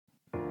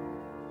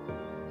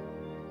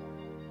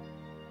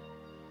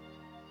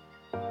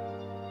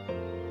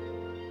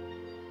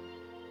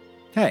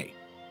Hey,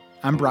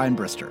 I'm Brian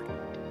Brister,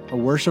 a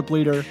worship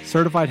leader,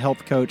 certified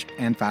health coach,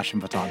 and fashion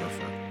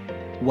photographer.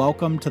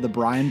 Welcome to the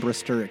Brian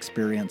Brister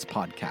Experience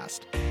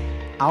podcast.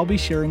 I'll be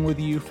sharing with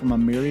you from a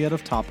myriad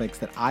of topics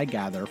that I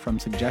gather from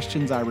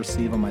suggestions I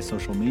receive on my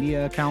social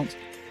media accounts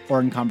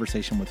or in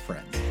conversation with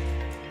friends.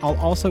 I'll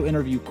also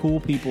interview cool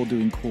people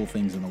doing cool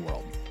things in the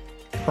world.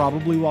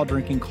 Probably while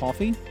drinking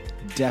coffee,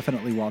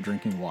 definitely while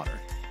drinking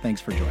water. Thanks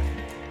for joining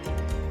me.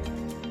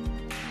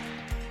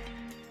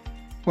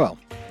 Well,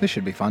 this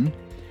should be fun.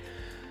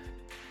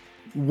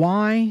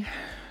 Why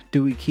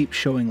do we keep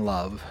showing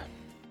love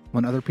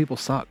when other people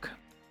suck?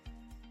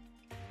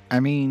 I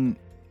mean,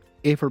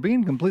 if we're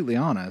being completely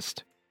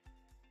honest,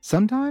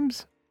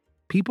 sometimes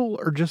people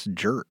are just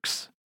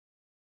jerks.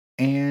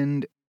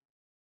 And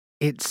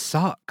it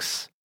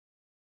sucks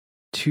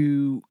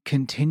to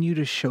continue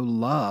to show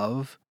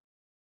love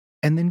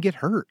and then get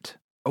hurt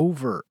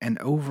over and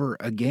over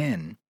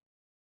again.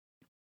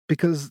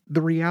 Because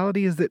the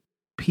reality is that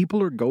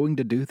people are going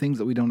to do things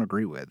that we don't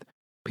agree with.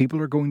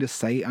 People are going to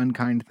say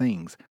unkind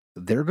things.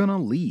 They're going to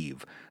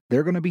leave.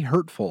 They're going to be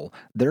hurtful.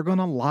 They're going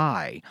to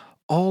lie.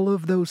 All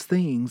of those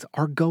things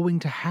are going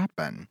to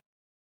happen.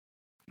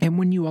 And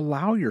when you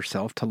allow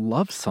yourself to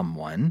love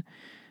someone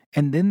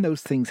and then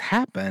those things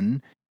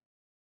happen,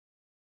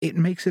 it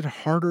makes it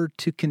harder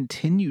to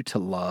continue to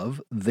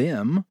love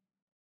them,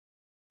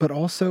 but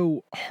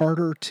also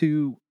harder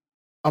to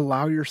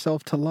allow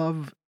yourself to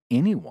love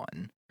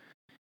anyone.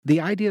 The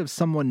idea of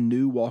someone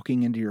new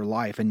walking into your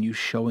life and you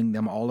showing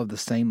them all of the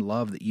same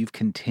love that you've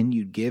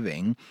continued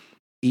giving,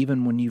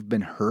 even when you've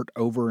been hurt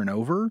over and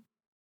over,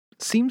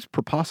 seems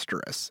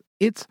preposterous.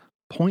 It's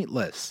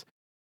pointless.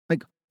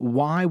 Like,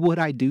 why would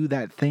I do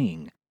that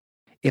thing?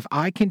 If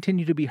I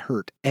continue to be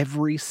hurt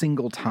every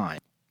single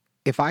time,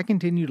 if I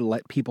continue to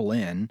let people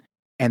in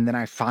and then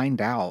I find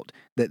out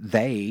that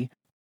they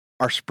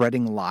are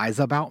spreading lies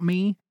about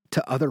me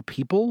to other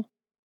people,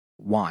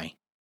 why?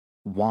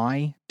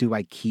 Why do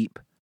I keep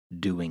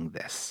doing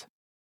this?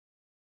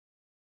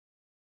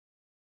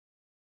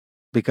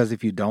 Because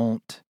if you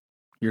don't,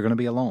 you're going to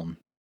be alone.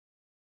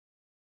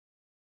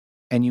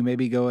 And you may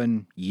be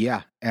going,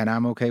 yeah, and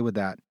I'm okay with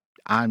that.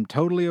 I'm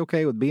totally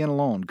okay with being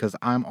alone because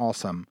I'm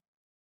awesome.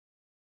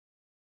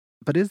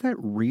 But is that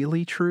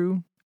really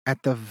true?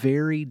 At the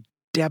very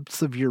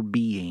depths of your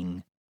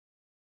being,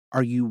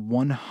 are you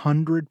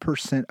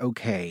 100%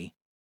 okay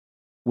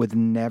with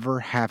never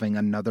having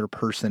another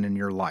person in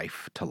your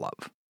life to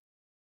love?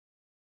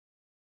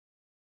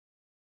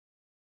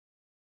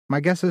 My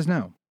guess is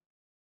no.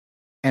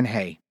 And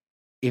hey,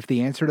 if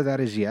the answer to that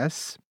is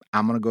yes,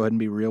 I'm going to go ahead and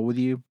be real with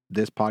you.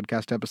 This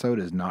podcast episode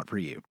is not for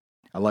you.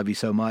 I love you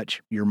so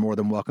much. You're more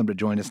than welcome to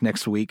join us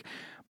next week,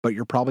 but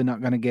you're probably not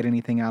going to get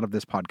anything out of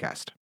this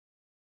podcast.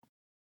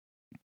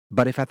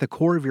 But if at the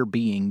core of your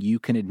being, you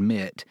can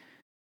admit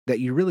that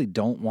you really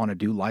don't want to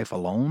do life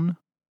alone,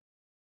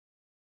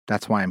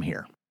 that's why I'm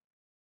here.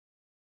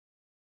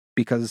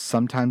 Because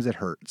sometimes it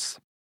hurts.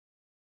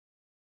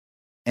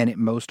 And it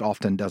most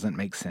often doesn't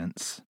make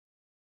sense.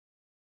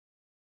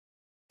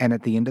 And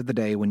at the end of the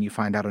day, when you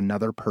find out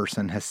another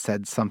person has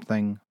said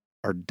something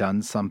or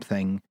done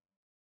something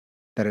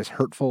that is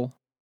hurtful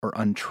or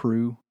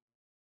untrue,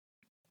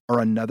 or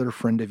another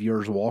friend of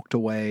yours walked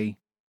away,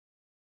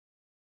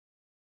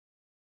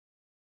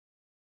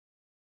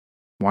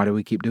 why do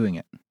we keep doing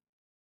it?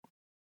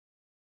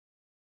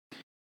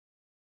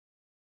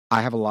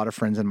 I have a lot of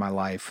friends in my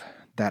life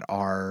that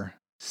are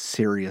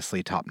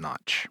seriously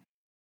top-notch.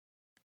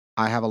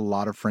 I have a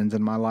lot of friends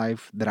in my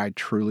life that I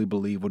truly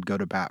believe would go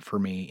to bat for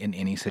me in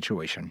any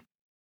situation.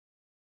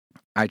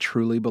 I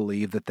truly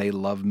believe that they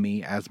love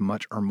me as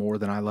much or more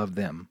than I love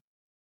them.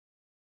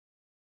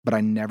 But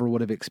I never would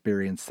have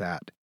experienced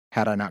that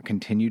had I not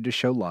continued to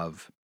show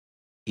love,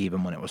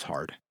 even when it was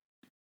hard.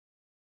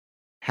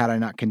 Had I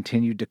not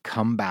continued to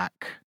come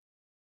back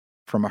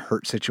from a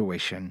hurt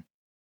situation,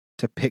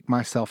 to pick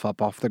myself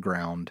up off the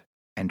ground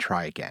and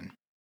try again.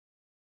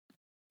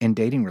 In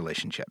dating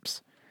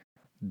relationships,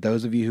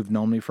 those of you who've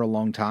known me for a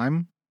long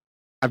time,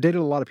 I've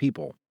dated a lot of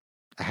people.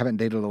 I haven't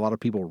dated a lot of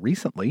people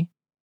recently,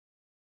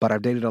 but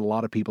I've dated a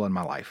lot of people in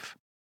my life.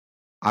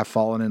 I've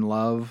fallen in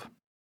love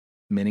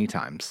many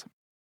times.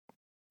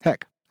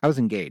 Heck, I was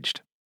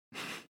engaged.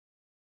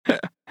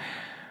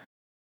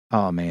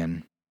 Oh,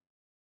 man.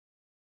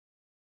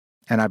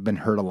 And I've been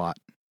hurt a lot.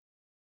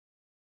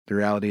 The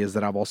reality is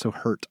that I've also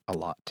hurt a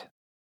lot.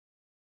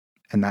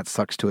 And that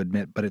sucks to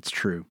admit, but it's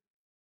true.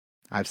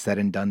 I've said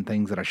and done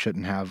things that I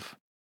shouldn't have.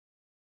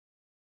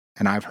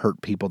 And I've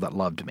hurt people that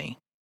loved me.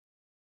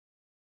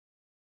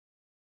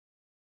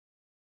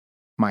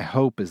 My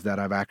hope is that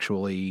I've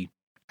actually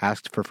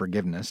asked for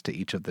forgiveness to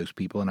each of those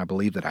people, and I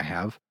believe that I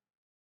have.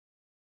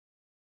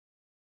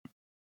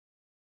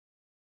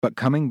 But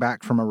coming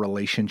back from a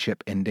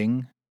relationship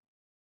ending,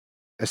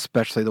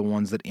 especially the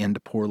ones that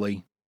end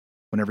poorly,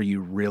 whenever you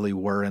really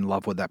were in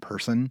love with that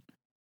person,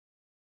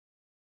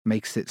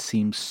 makes it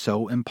seem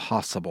so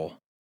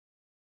impossible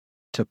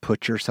to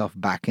put yourself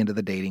back into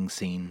the dating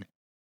scene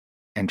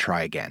and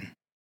try again.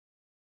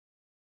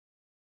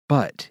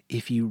 But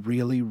if you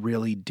really,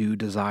 really do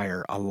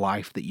desire a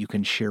life that you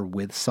can share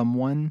with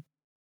someone,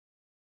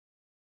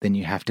 then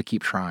you have to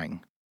keep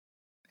trying.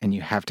 And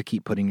you have to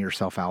keep putting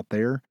yourself out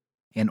there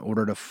in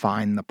order to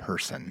find the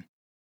person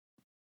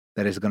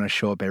that is going to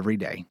show up every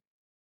day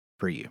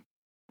for you.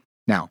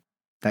 Now,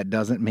 that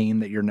doesn't mean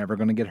that you're never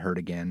going to get hurt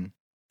again,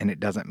 and it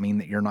doesn't mean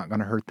that you're not going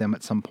to hurt them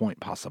at some point,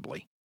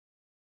 possibly.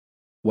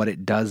 What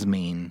it does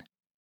mean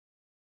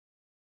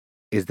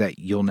is that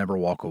you'll never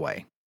walk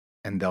away,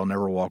 and they'll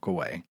never walk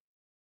away,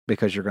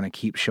 because you're going to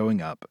keep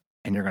showing up,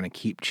 and you're going to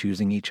keep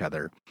choosing each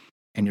other,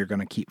 and you're going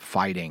to keep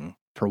fighting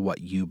for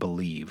what you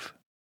believe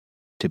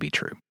to be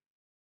true.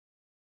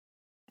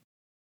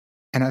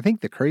 And I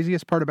think the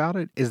craziest part about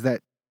it is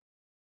that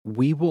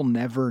we will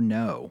never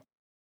know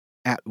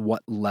at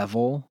what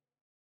level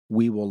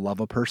we will love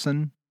a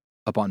person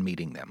upon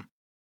meeting them.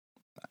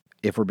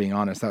 If we're being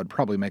honest, that would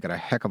probably make it a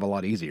heck of a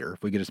lot easier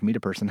if we could just meet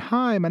a person.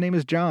 Hi, my name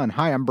is John.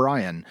 Hi, I'm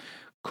Brian.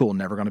 Cool,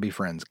 never going to be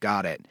friends.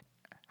 Got it.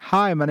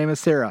 Hi, my name is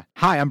Sarah.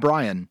 Hi, I'm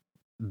Brian.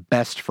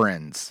 Best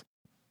friends.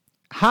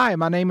 Hi,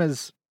 my name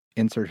is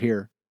insert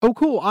here. Oh,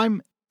 cool,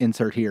 I'm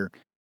insert here.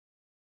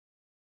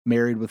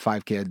 Married with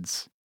 5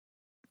 kids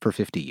for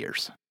 50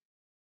 years.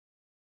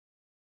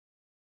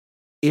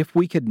 If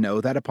we could know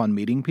that upon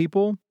meeting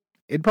people,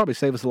 it'd probably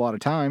save us a lot of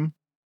time,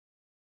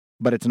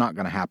 but it's not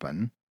going to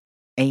happen.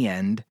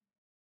 And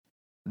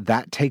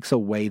that takes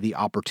away the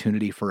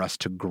opportunity for us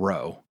to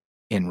grow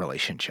in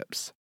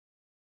relationships.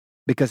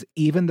 Because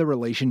even the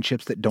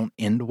relationships that don't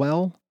end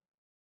well,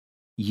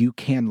 you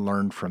can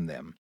learn from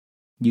them.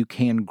 You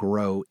can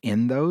grow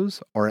in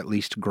those, or at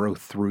least grow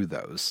through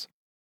those.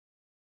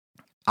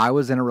 I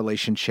was in a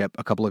relationship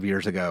a couple of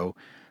years ago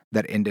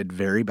that ended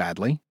very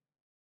badly.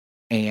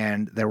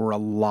 And there were a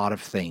lot of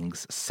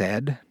things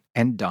said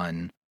and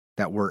done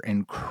that were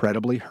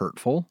incredibly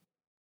hurtful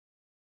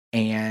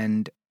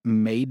and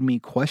made me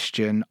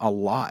question a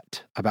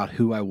lot about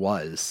who I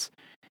was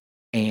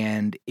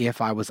and if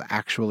I was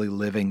actually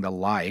living the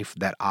life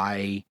that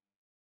I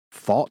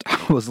thought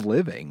I was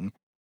living,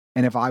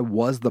 and if I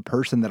was the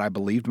person that I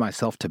believed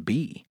myself to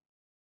be.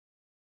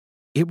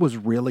 It was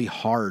really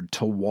hard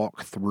to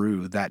walk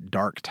through that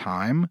dark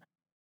time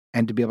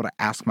and to be able to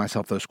ask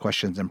myself those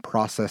questions and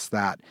process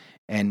that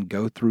and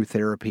go through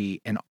therapy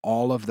and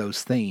all of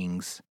those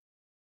things.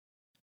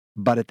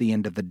 But at the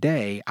end of the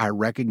day, I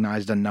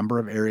recognized a number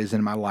of areas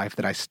in my life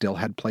that I still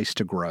had place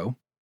to grow.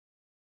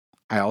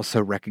 I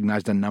also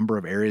recognized a number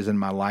of areas in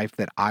my life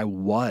that I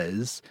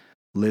was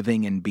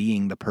living and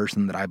being the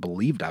person that I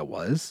believed I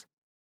was,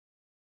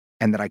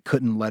 and that I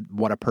couldn't let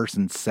what a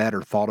person said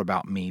or thought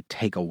about me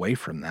take away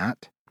from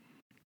that.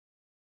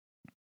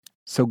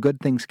 So good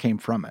things came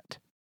from it.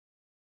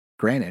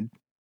 Granted,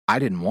 I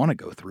didn't want to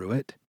go through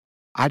it.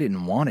 I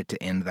didn't want it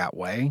to end that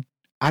way.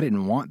 I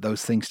didn't want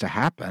those things to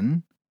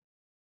happen,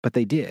 but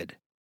they did.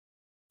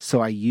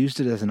 So I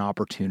used it as an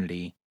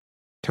opportunity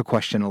to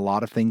question a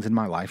lot of things in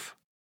my life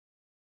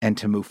and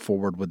to move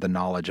forward with the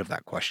knowledge of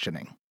that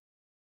questioning.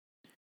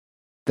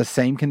 The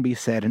same can be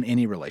said in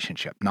any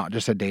relationship, not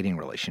just a dating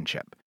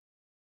relationship.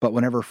 But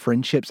whenever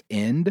friendships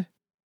end,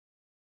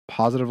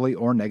 positively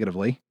or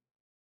negatively,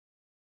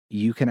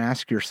 you can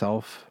ask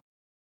yourself,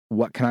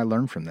 what can I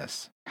learn from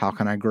this? How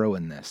can I grow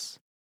in this?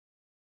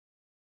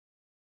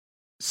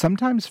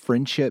 Sometimes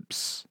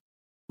friendships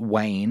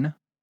wane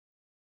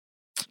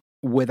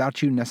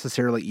without you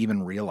necessarily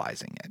even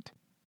realizing it.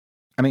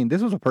 I mean,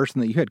 this was a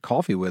person that you had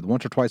coffee with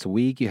once or twice a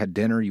week. You had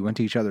dinner, you went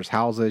to each other's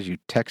houses, you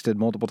texted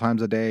multiple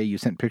times a day, you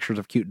sent pictures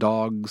of cute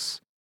dogs.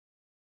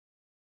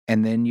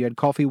 And then you had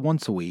coffee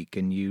once a week,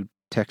 and you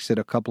texted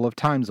a couple of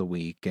times a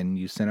week, and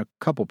you sent a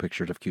couple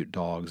pictures of cute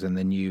dogs. And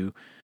then you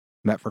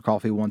met for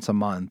coffee once a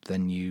month,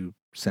 and you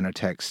sent a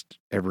text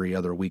every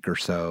other week or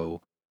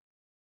so.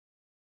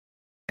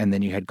 And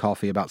then you had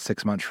coffee about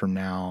 6 months from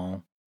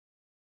now.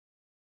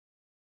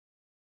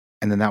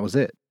 And then that was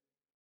it.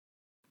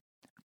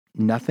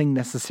 Nothing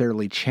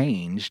necessarily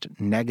changed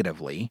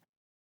negatively.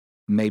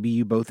 Maybe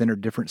you both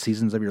entered different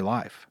seasons of your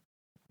life.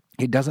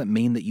 It doesn't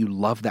mean that you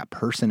love that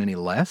person any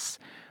less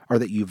or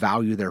that you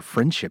value their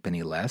friendship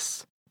any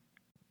less.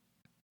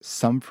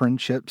 Some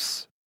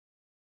friendships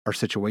are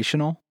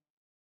situational,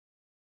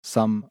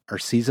 some are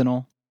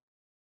seasonal,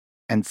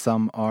 and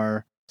some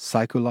are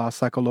saecula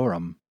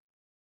saeculorum,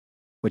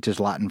 which is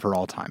Latin for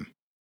all time.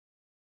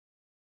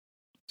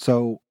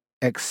 So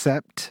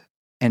accept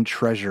and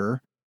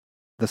treasure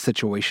the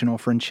situational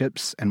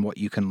friendships and what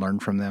you can learn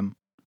from them,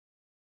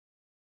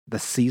 the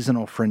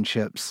seasonal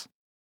friendships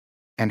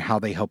and how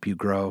they help you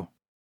grow,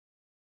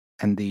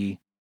 and the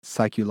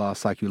saecula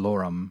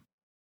saeculorum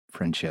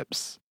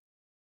friendships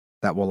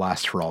that will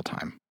last for all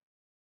time.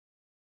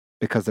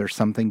 Because there's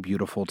something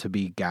beautiful to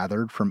be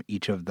gathered from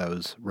each of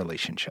those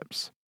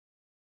relationships.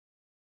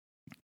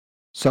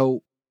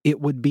 So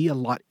it would be a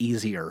lot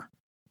easier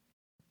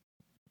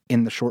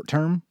in the short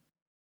term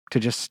to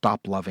just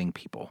stop loving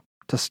people,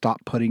 to stop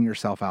putting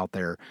yourself out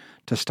there,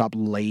 to stop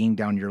laying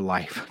down your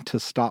life, to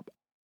stop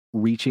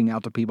reaching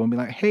out to people and be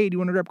like, hey, do you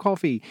want to grab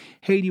coffee?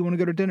 Hey, do you want to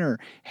go to dinner?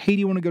 Hey, do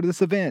you want to go to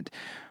this event?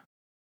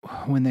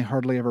 when they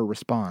hardly ever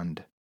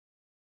respond.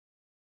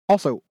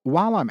 Also,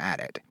 while I'm at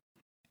it,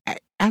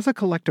 as a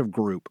collective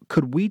group,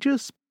 could we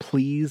just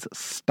please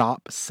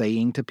stop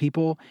saying to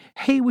people,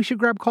 hey, we should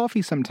grab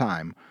coffee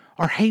sometime,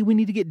 or hey, we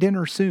need to get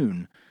dinner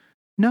soon?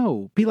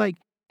 No, be like,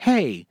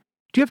 hey,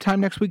 do you have time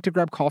next week to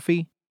grab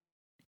coffee?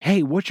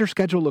 Hey, what's your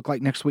schedule look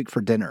like next week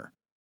for dinner?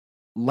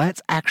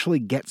 Let's actually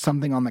get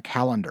something on the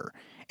calendar.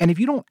 And if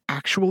you don't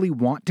actually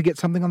want to get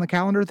something on the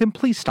calendar, then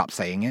please stop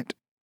saying it.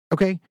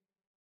 Okay?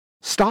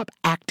 Stop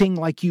acting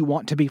like you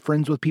want to be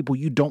friends with people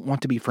you don't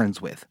want to be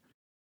friends with.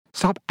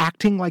 Stop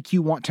acting like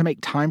you want to make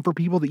time for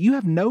people that you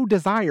have no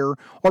desire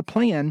or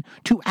plan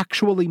to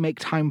actually make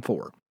time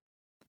for.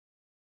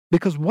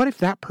 Because what if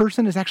that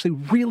person is actually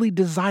really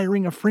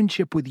desiring a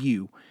friendship with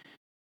you,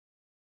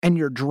 and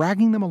you're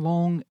dragging them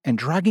along and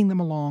dragging them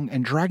along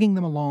and dragging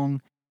them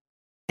along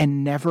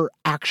and never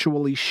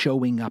actually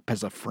showing up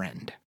as a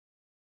friend?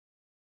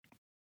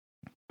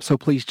 So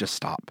please just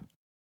stop.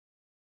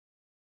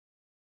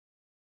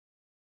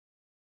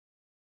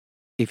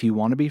 If you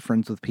want to be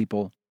friends with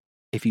people,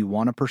 if you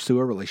want to pursue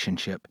a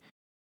relationship,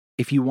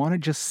 if you want to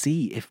just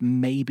see if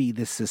maybe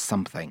this is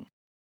something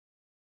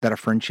that a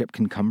friendship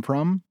can come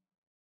from,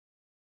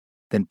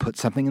 then put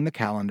something in the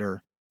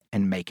calendar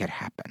and make it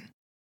happen.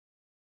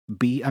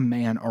 Be a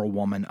man or a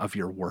woman of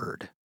your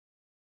word.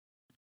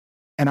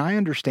 And I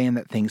understand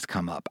that things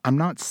come up. I'm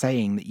not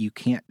saying that you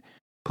can't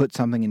put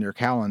something in your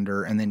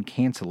calendar and then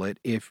cancel it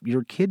if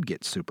your kid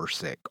gets super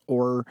sick,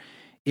 or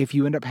if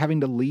you end up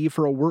having to leave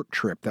for a work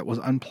trip that was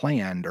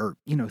unplanned, or,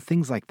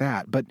 things like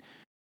that. But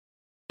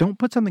don't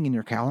put something in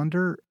your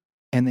calendar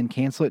and then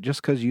cancel it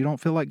just because you don't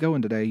feel like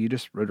going today. You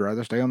just would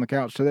rather stay on the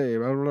couch today.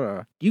 Blah, blah,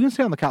 blah. You can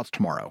stay on the couch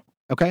tomorrow,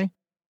 okay?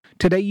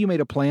 Today you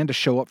made a plan to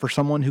show up for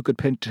someone who could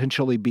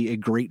potentially be a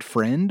great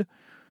friend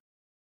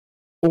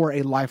or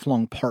a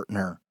lifelong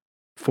partner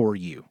for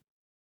you.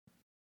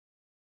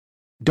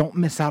 Don't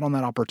miss out on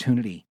that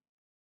opportunity.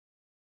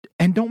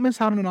 And don't miss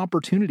out on an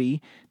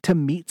opportunity to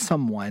meet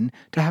someone,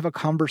 to have a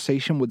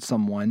conversation with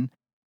someone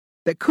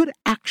that could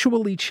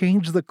actually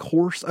change the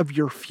course of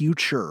your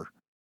future.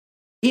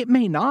 It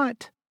may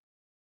not,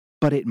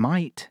 but it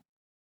might.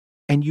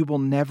 And you will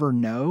never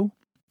know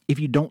if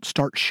you don't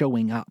start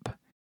showing up,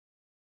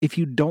 if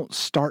you don't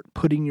start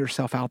putting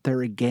yourself out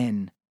there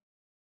again.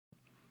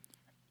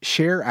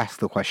 Cher asked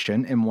the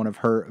question in one of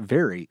her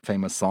very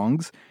famous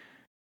songs,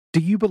 do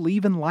you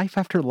believe in life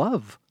after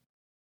love?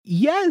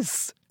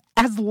 Yes,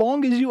 as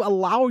long as you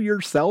allow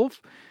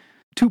yourself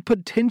to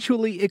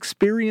potentially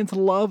experience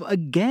love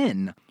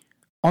again,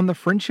 on the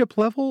friendship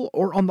level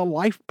or on the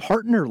life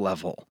partner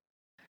level.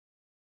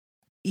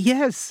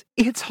 Yes,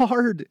 it's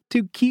hard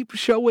to keep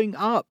showing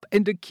up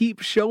and to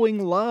keep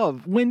showing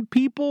love when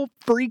people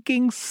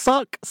freaking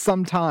suck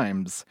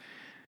sometimes.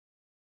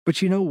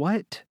 But you know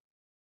what?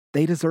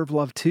 They deserve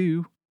love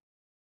too.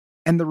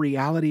 And the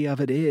reality of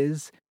it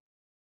is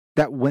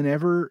that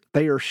whenever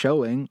they are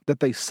showing that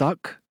they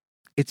suck,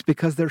 it's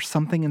because there's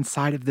something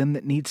inside of them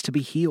that needs to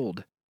be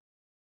healed.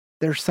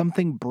 There's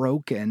something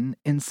broken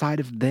inside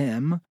of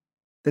them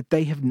that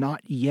they have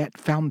not yet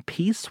found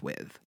peace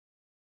with,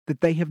 that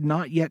they have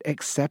not yet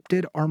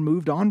accepted or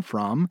moved on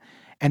from,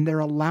 and they're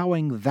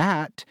allowing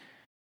that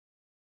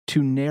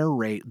to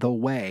narrate the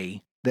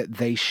way that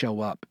they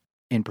show up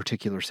in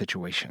particular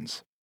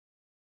situations.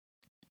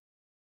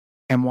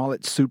 And while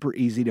it's super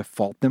easy to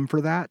fault them for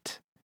that,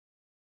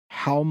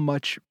 how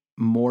much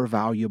more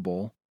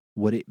valuable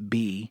would it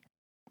be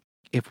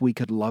if we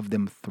could love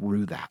them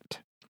through that?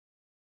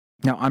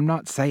 Now, I'm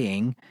not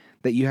saying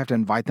that you have to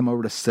invite them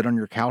over to sit on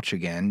your couch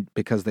again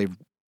because they've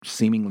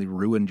seemingly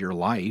ruined your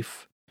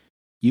life.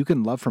 You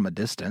can love from a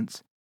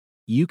distance.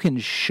 You can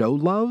show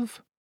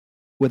love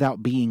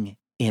without being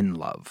in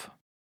love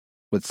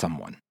with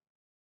someone.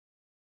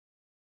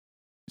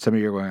 Some of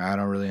you are going, I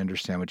don't really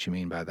understand what you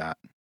mean by that.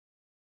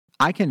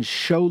 I can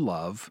show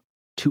love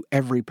to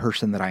every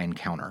person that I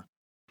encounter.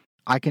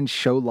 I can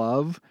show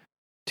love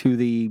to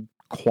the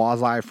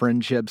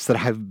quasi-friendships that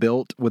I've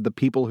built with the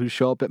people who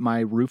show up at my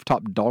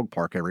rooftop dog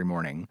park every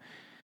morning.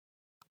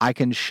 I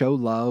can show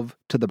love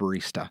to the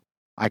barista.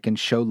 I can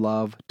show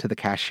love to the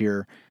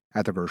cashier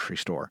at the grocery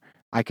store.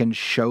 I can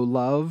show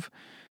love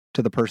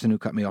to the person who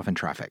cut me off in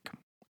traffic,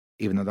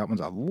 even though that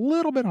one's a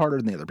little bit harder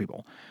than the other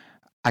people.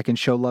 I can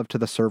show love to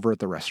the server at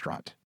the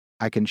restaurant.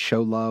 I can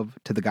show love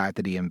to the guy at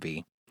the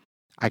DMV.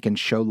 I can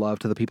show love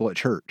to the people at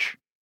church.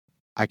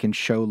 I can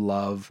show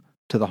love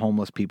to the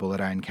homeless people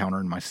that I encounter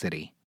in my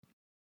city.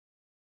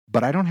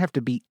 But I don't have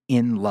to be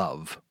in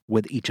love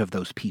with each of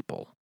those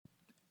people.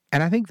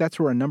 And I think that's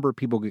where a number of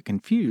people get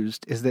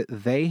confused, is that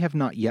they have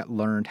not yet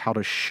learned how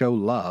to show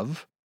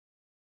love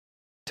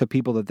to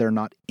people that they're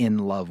not in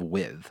love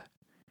with.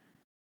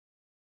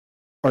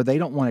 Or they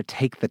don't want to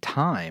take the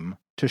time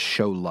to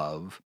show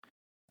love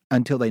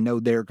until they know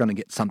they're going to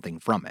get something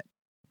from it.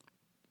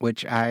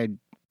 Which I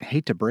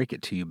hate to break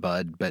it to you,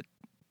 bud, but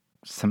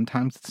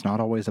sometimes it's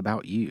not always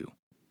about you.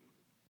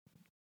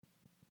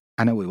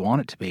 I know we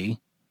want it to be,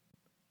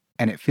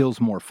 and it feels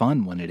more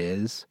fun when it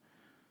is.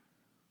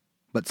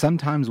 But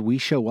sometimes we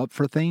show up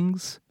for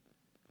things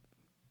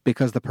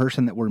because the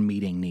person that we're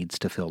meeting needs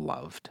to feel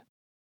loved.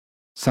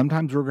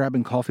 Sometimes we're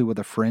grabbing coffee with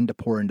a friend to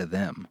pour into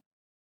them,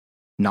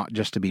 not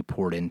just to be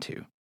poured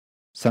into.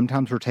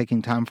 Sometimes we're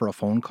taking time for a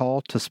phone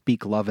call to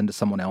speak love into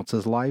someone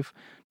else's life,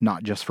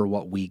 not just for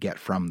what we get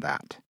from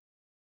that.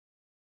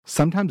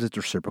 Sometimes it's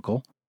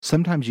reciprocal.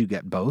 Sometimes you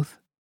get both.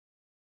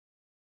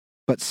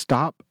 But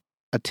stop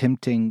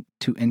attempting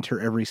to enter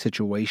every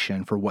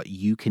situation for what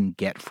you can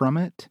get from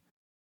it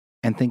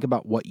and think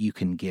about what you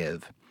can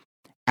give.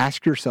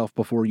 Ask yourself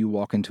before you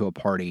walk into a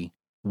party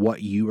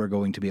what you are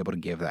going to be able to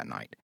give that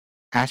night.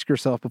 Ask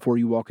yourself before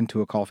you walk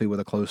into a coffee with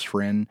a close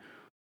friend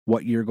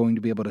what you're going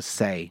to be able to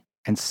say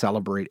and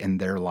celebrate in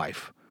their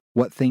life,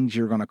 what things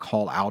you're going to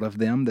call out of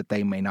them that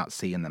they may not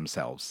see in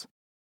themselves.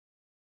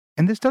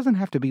 And this doesn't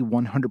have to be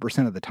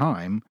 100% of the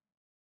time,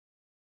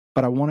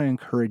 but I want to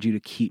encourage you to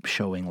keep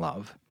showing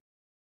love.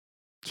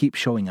 Keep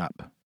showing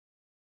up.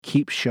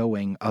 Keep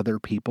showing other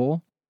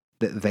people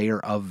that they are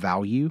of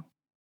value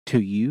to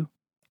you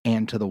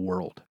and to the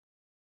world.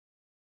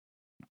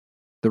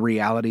 The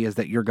reality is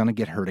that you're going to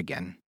get hurt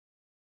again.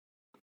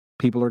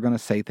 People are going to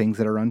say things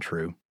that are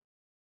untrue.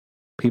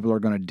 People are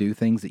going to do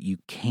things that you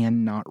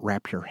cannot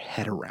wrap your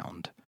head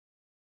around.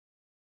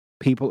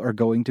 People are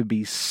going to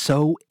be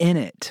so in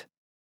it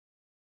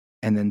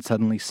and then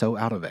suddenly so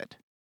out of it.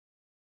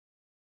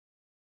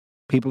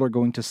 People are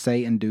going to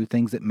say and do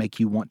things that make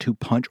you want to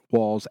punch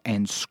walls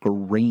and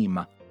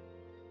scream.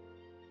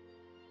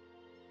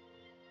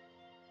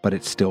 But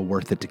it's still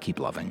worth it to keep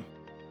loving.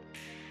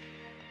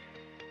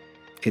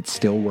 It's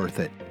still worth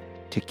it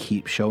to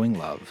keep showing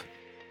love,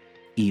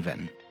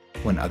 even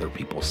when other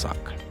people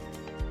suck.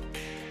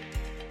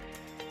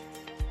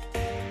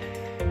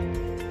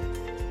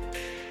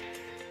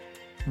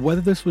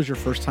 Whether this was your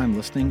first time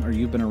listening or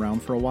you've been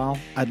around for a while,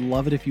 I'd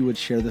love it if you would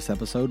share this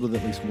episode with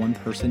at least one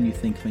person you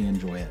think may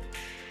enjoy it.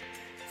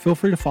 Feel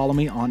free to follow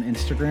me on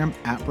Instagram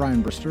at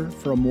Brian Brister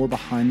for a more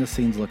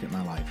behind-the-scenes look at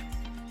my life.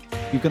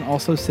 You can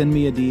also send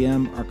me a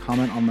DM or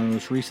comment on my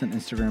most recent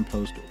Instagram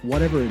post,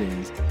 whatever it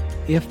is,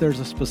 if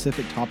there's a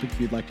specific topic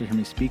you'd like to hear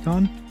me speak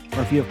on,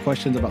 or if you have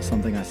questions about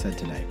something I said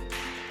today.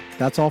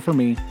 That's all for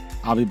me.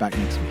 I'll be back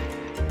next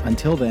week.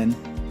 Until then,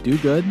 do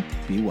good,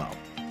 be well.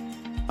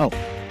 Oh,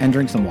 and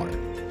drink some water.